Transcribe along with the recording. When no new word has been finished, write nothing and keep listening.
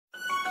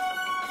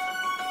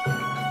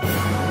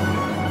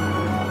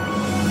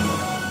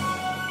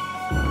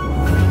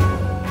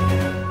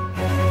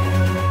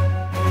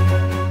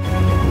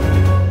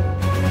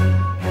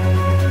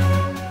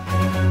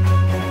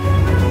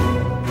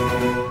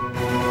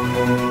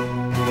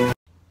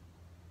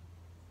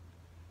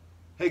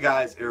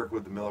guys, Eric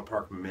with the Miller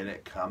Park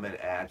Minute coming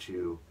at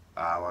you.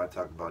 I want to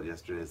talk about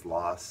yesterday's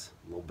loss,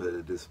 a little bit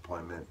of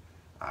disappointment.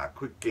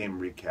 Quick game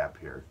recap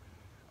here.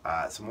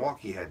 So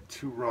Milwaukee had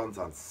 2 runs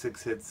on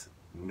 6 hits,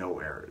 no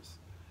errors.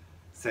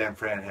 San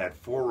Fran had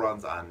 4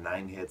 runs on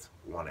 9 hits,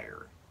 1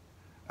 error.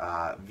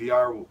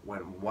 VR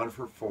went 1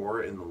 for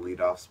 4 in the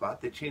leadoff spot.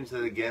 They changed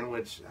it again,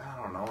 which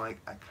I don't know. I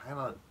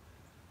kind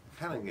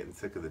of getting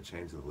sick of the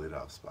change of the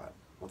leadoff spot.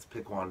 Let's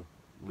pick one,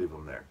 leave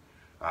them there.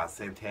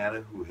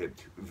 Santana, who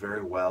hit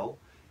very well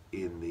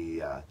in the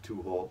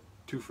 2-hole,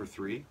 2 for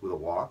 3 with a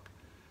walk.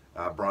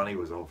 Bronny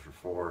was 0 for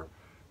 4.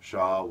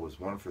 Shaw was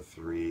 1 for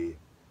 3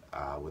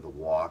 with a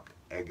walk.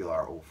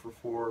 Aguilar 0 for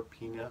 4.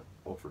 Pena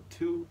 0 for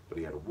 2, but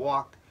he had a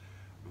walk.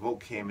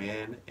 Evoque came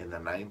in the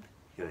 9th,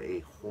 hit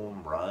a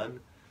home run,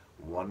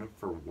 1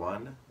 for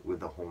 1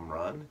 with a home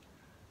run.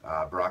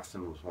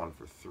 Broxton was 1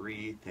 for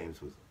 3.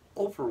 Thames was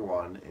 0 for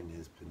 1 in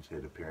his pinch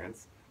hit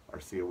appearance.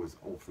 Arcia was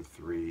 0 for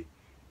 3.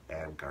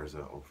 And Garza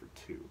 0 for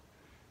 2.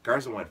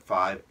 Garza went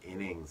 5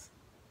 innings,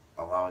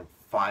 allowing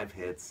 5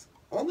 hits.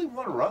 Only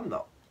 1 run,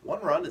 though.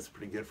 1 run is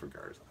pretty good for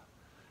Garza.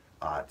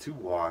 2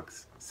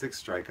 walks,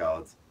 6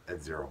 strikeouts,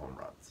 and 0 home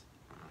runs.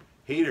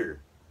 Hader,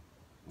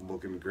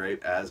 looking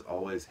great as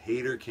always.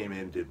 Hader came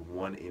in, did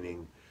 1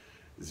 inning,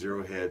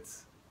 0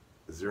 hits,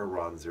 0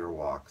 runs, 0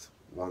 walks,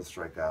 1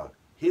 strikeout.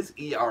 His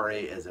ERA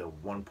is a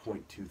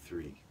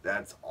 1.23.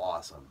 That's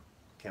awesome.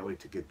 Can't wait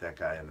to get that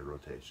guy into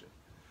rotation.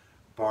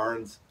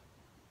 Barnes,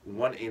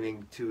 1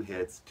 inning, 2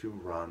 hits, 2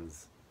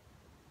 runs,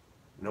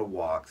 no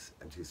walks,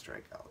 and 2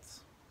 strikeouts.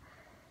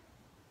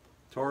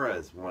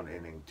 Torres, 1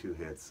 inning, 2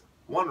 hits,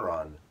 1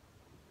 run,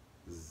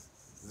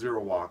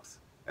 0 walks,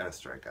 and a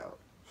strikeout.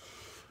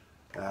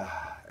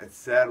 It's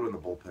sad when the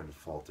bullpen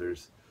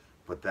falters,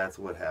 but that's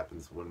what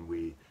happens when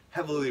we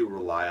heavily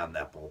rely on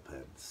that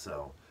bullpen.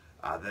 So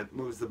that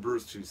moves the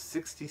Brewers to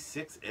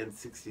 66 and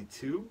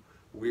 62.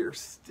 We're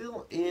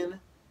still in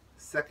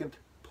 2nd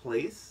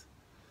place,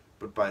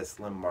 but by a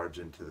slim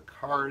margin to the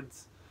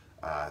Cards.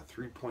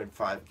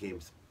 3.5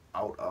 games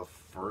out of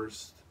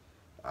 1st.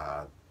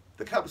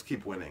 The Cubs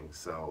keep winning,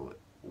 so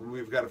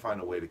we've got to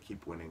find a way to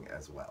keep winning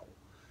as well.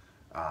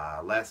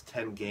 Last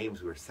 10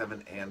 games, we're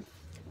 7 and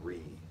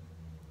 3.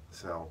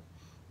 So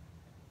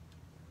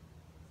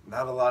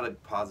not a lot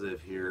of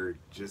positive here.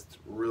 Just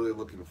really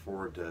looking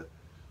forward to,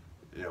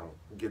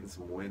 getting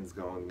some wins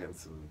going and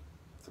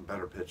some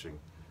better pitching.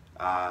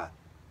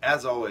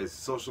 As always,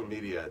 social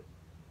media.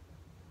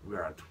 We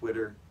are on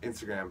Twitter,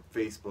 Instagram,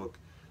 Facebook,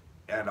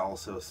 and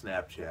also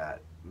Snapchat.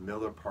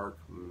 Miller Park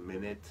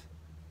Minute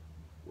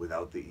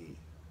without the E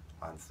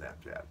on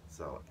Snapchat.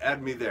 So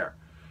add me there.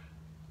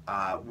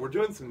 We're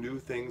doing some new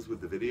things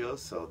with the videos,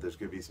 so there's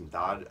going to be some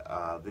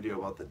video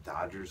about the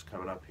Dodgers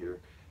coming up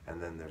here,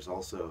 and then there's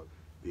also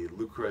the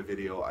Lucroy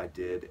video I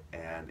did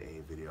and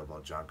a video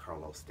about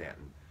Giancarlo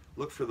Stanton.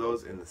 Look for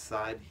those in the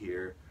side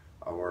here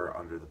or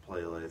under the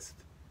playlist,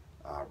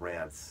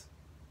 rants,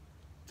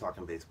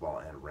 talking baseball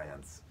and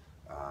rants.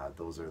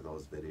 Those are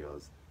those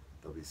videos.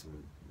 There'll be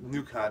some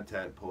new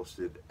content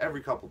posted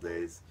every couple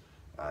days,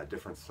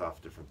 different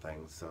stuff, different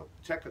things. So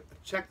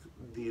check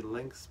the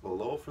links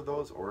below for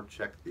those, or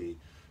check the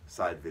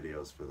side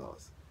videos for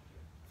those.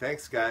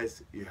 Thanks,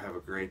 guys. You have a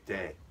great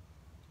day.